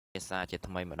សាជា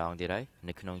ថ្មីម្ដងទៀតហើយ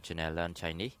នៅក្នុង Channel Learn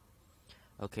Chinese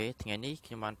អូខេថ្ងៃនេះខ្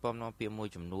ញុំបានពំនាំពាក្យមួយ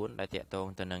ចំនួនដែលតាក់ទង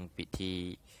ទៅនឹងពិធី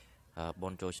បុ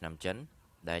ណ្យចូលឆ្នាំចិន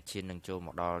ដែលឈាននឹងចូលម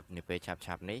កដល់នាពេលឆា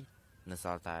ប់ៗនេះនៅស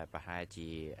ល់តែប្រហែលជា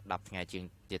10ថ្ងៃជាង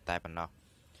ទៀតតែប៉ុណ្ណោះ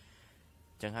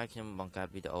ចឹងហើយខ្ញុំបង្កើត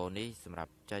វីដេអូនេះសម្រា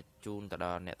ប់ចែកជូនទៅដ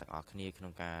ល់អ្នកទាំងអស់គ្នាក្នុ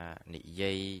ងការនិ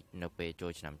យាយនៅពេលចូ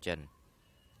លឆ្នាំចិន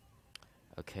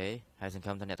អូខេហើយសង្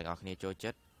ឃឹមថាអ្នកទាំងអស់គ្នាចូល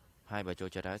ចិត្តហើយបើចូល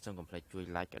ចិត្តហើយសូមកុំភ្លេចជួយ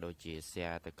like ក៏ដូចជា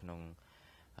share ទៅក្នុង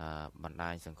បណ្ដា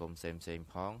ញសង្គមផ្សេងៗ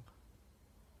ផង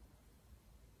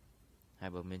ហើយ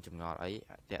បើមានចម្ងល់អី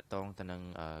តាក់ទងទៅនឹង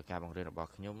ការបង្រៀនរបស់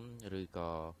ខ្ញុំឬក៏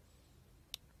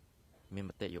មាន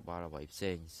មតិយោបល់អ្វីផ្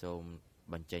សេងសូម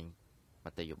បញ្ចេញម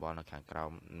តិយោបល់នៅខាងក្រោ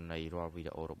មនៃរាល់វី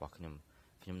ដេអូរបស់ខ្ញុំ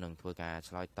នឹងធ្វើការ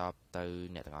ឆ្លើយតបទៅ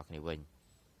អ្នកទាំងអស់គ្នាវិញ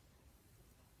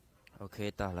អូខេ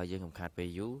តោះឥឡូវយើងកុំខាតពេល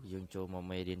យូរយើងចូលមក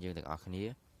មេរៀនយើងទាំងអស់គ្នា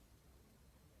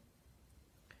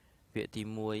ពាក្យទី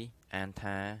1អាន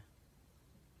ថា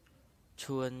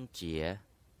ឈួនជា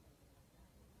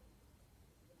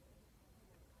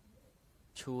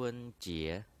ឈួនជា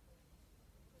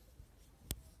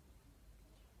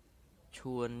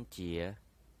ឈួនជា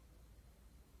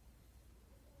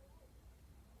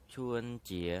ឈួន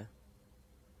ជា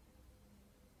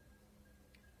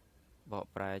បក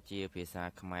ប្រែជាភាសា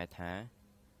ខ្មែរថា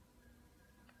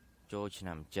ចូលឆ្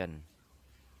នាំចិន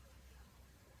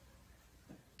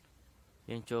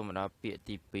យើងចូលមកដល់ពាក្យ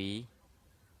ទី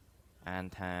2អាន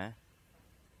ថា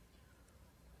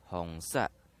ហុងសា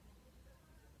ក់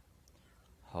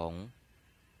ហុង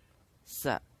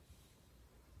សាក់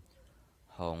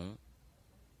ហុង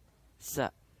សា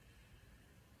ក់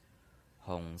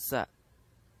ហុងសាក់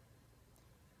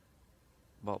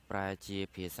បកប្រែជា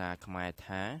ភាសាខ្មែរ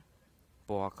ថាព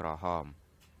ណ៌ក្រហម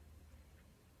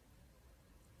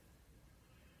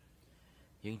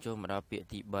យើងចូលមកដល់ពាក្យ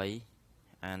ទី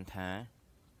3អានថា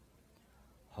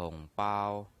ហុងប៉ោ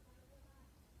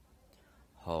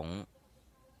ហុង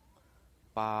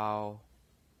ប៉ោ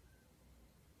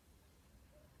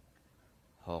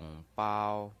ហុងប៉ោ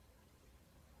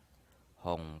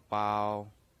ហុងប៉ោ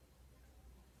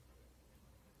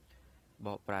ប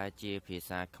កប្រែជាភា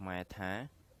សាខ្មែរថា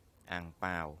អាំង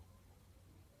ប៉ាវ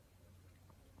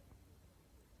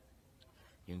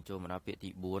យើងចូលមកដល់ពាក្យទី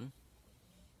4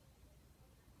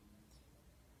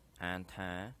អាន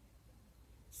ថា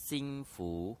ស៊ីងហ្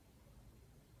វូ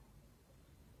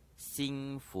ស៊ីង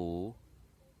ហ្វូ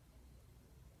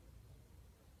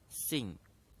ស៊ីង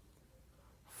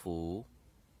ហ្វូ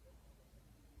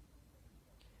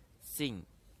ស៊ីង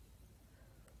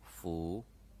ហ្វូ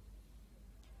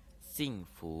ស៊ីង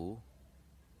ហ្វូ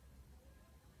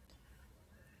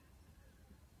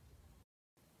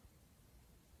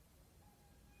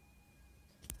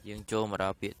យើងចូលមកដ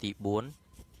ល់ពាក្យទី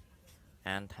4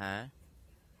អានថា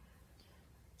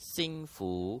ស៊ីងហ្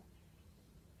វូ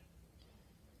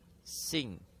ស៊ីង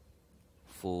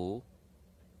ហ្វូ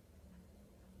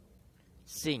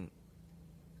ស៊ីង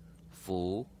ហ្វូ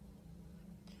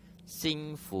ស៊ីង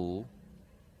ហ្វូ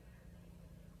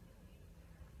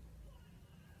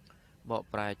បក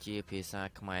ប្រែជាភាសា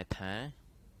ខ្មែរថា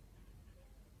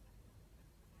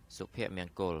សុភម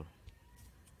ង្គល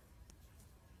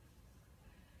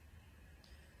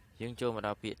យើងចូលមកដ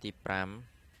ល់ពាក្យទី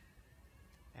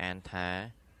5អានថា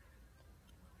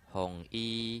ហុង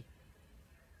អ៊ី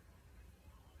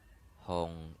ហុ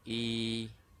ងអ៊ី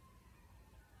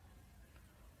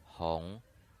ហុង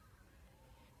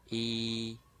អ៊ី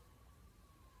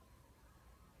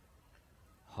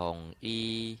ហុងអ៊ី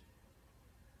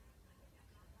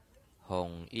ហុង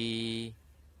អ៊ី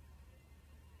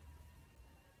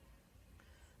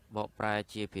បកប្រែ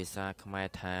ជាភាសាខ្មែរ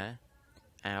ថា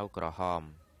អាវក្រហម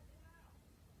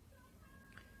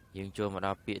យើងចូលមកដ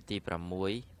ល់ពាក្យទី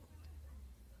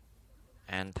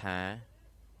6អានថា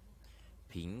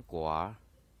ភីងគួរ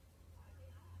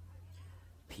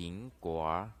ភីងគួរ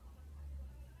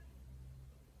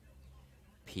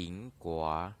ភីងគួរ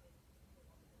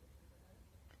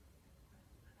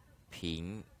ភីង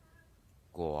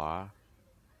គួរ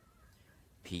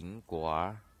ភីងគួរ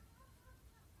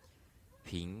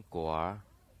ភីងគួរ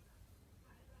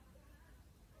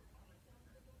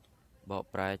បក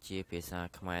ប្រែជាភាសា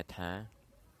ខ្មែរថា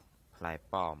ផ្លែ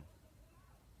ប៉ោម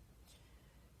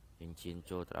យើងឈាន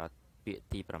ចូលទៅដល់ពាក្យ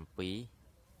ទី7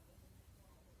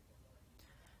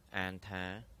អានថា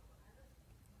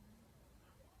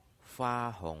ហ្វា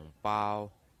ហុងប៉ោ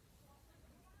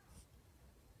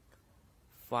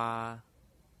ហ្វា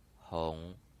ហុង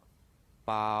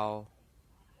ប៉ោ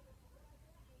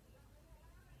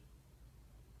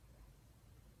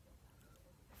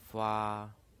ហ្វា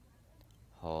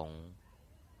ហុង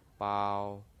ប៉ោ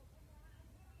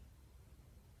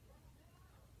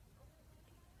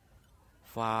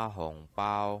Pha hồng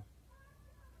bao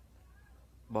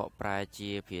bộ prai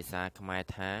chia phía xa khmer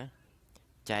thá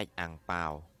chạy ảng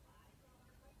bao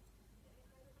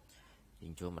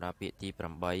hình chung ra biệt tí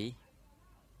bầm bấy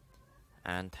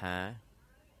an thá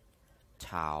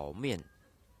chảo miệng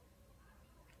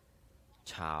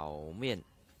chảo miệng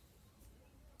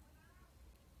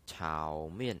chảo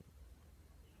miệng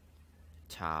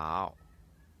chảo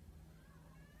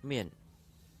miệng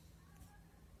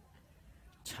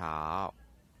chảo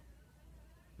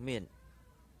miệng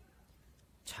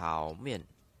chảo miệng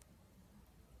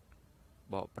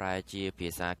bộ prai chia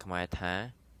phía xa khmer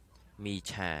thá mi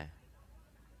trà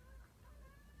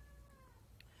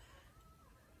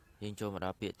hình chung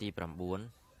ra biệt tí bầm bốn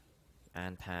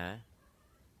an thá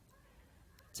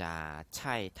chả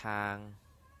chạy thang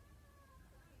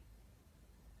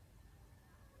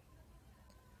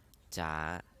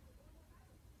chả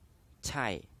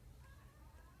chạy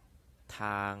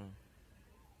thang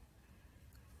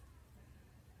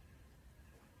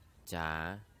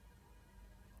chả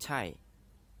chạy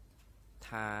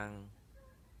thang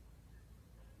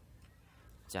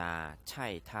chả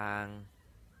chạy thang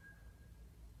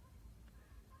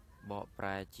bộ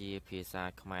prai chia phía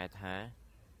xa khmer thá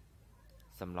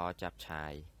sầm lo chạp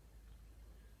chài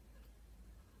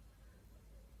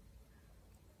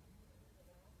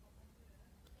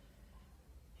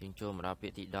hình chung mà đó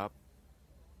biệt thị đọc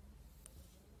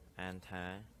an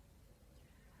thá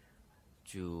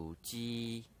chủ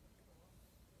chi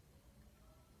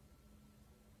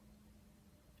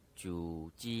chủ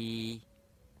chi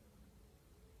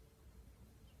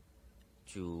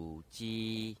chủ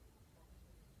chi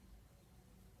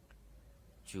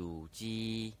chủ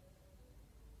chi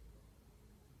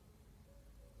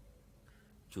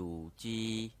chủ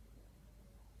chi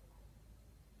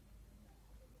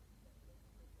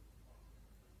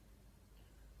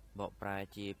bộ prai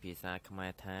chia phía xa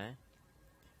khmer thá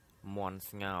mòn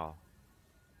ngào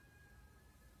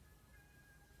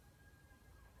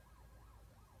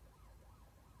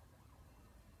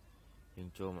hình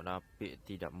chung mà đó biệt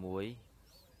thị đập muối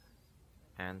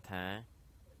an thá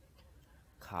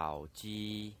khảo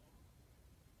chi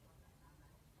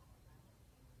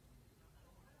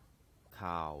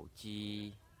khảo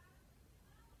chi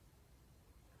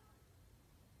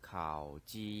khảo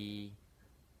chi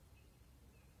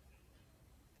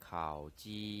khảo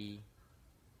chi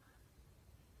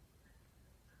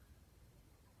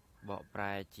bộ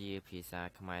prai chia phía xa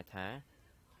khmer thá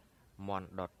mòn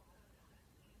đọt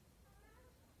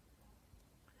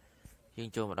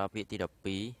hình chung mà đó biệt thị đập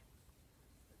pí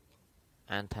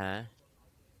an thá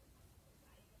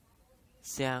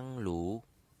xiang lũ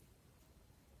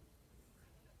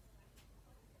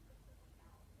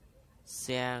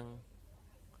xiang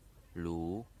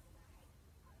lũ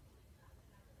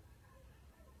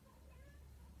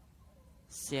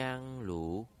xiang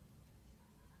lũ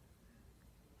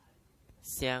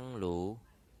xiang lũ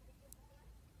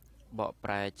bộ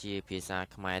prai chia phía xa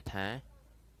khmer thá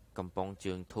កំប៉ុង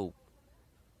ជើងធូប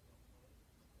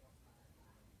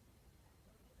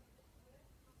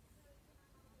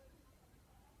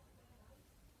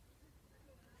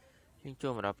យើងចូ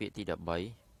លមកដល់ពាក្យទី13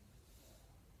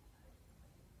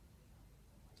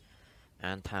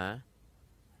អានថា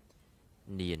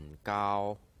នៀនកោ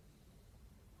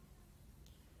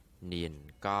នៀន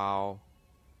កោ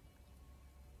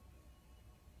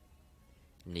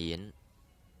នៀន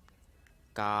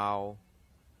កោ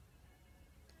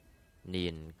នៀ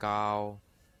នកោ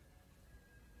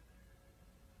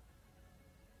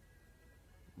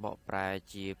បកប្រែ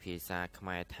ជាភាសាខ្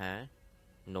មែរថា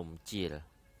នំជាល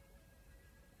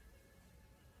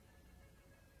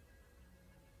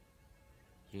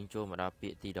យើងចូលមកដល់ពា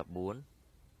ក្យទី14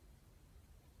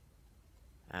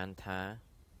អានថា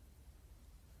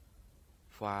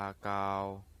ហ្វាកោ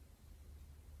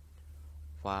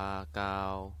ហ្វាកោ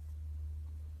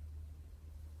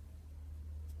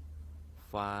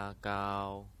ហ្វាកោ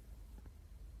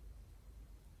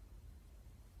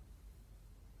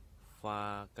ហ្វា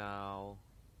កោ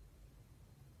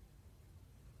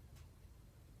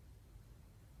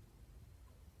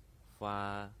ហ្វា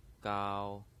កោ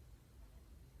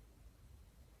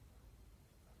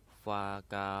ហ្វា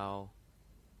កោ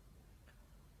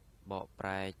បកប្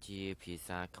រែជាភា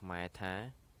សាខ្មែរថា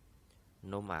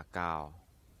នំអាកោ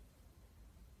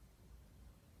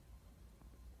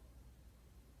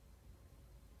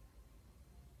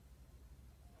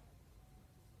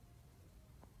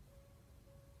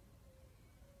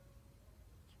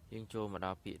យើងចូលមកដ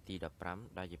ល់ពាក្យទី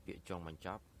15ដែលជាពាក្យចុងបញ្ច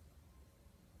ប់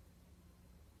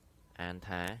អាន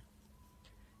ថា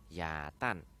យ៉ា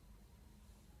តាន់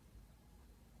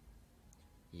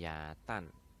យ៉ាតាន់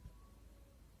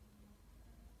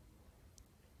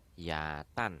Dạ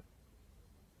tăn.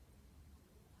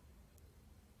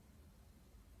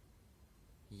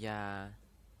 Dạ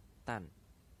tăn.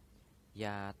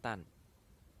 Dạ tăn.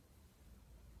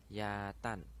 Dạ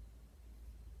tăn.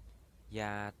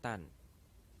 Dạ tăn.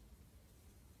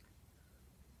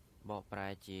 Bọc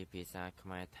bài chỉភាសាខ្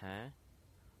មែរថា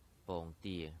ពង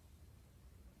ទា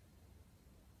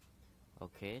អូ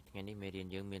ខេថ្ងៃនេះមេរៀន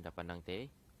យើងមានតែប៉ុណ្្នឹងទេ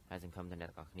ហើយសង្ឃឹមថាអ្នក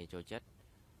ទាំងអស់គ្នាចូលចិត្ត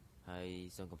ហើយ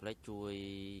សូមកុំភ្លេចជួយ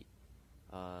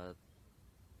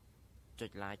ចុ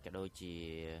ច like ក៏ដូចជា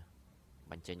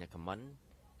បញ្ចេញនូវ comment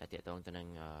ដែលទាក់ទងទៅនឹង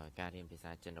ការរៀនភា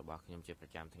សាចិនរបស់ខ្ញុំជាប្រ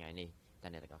ចាំថ្ងៃនេះតើ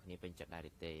អ្នកទាំងអស់គ្នាពេញចិត្តដែរ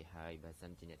ឬទេហើយបើសិ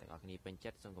នជាអ្នកទាំងអស់គ្នាពេញចិ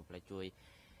ត្តសូមកុំភ្លេចជួយ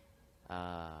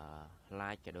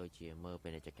like ក៏ដូចជាមើលពា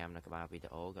ណិជ្ជកម្មនៅក្បាលវីដេ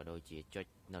អូក៏ដូចជាចុច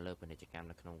នៅលើពាណិជ្ជកម្ម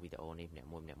នៅក្នុងវីដេអូនេះម្នាក់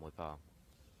មួយផង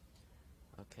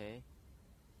អូខេ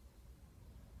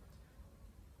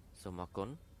សូមអរគុណ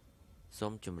សូ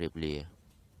មជម្រាបលា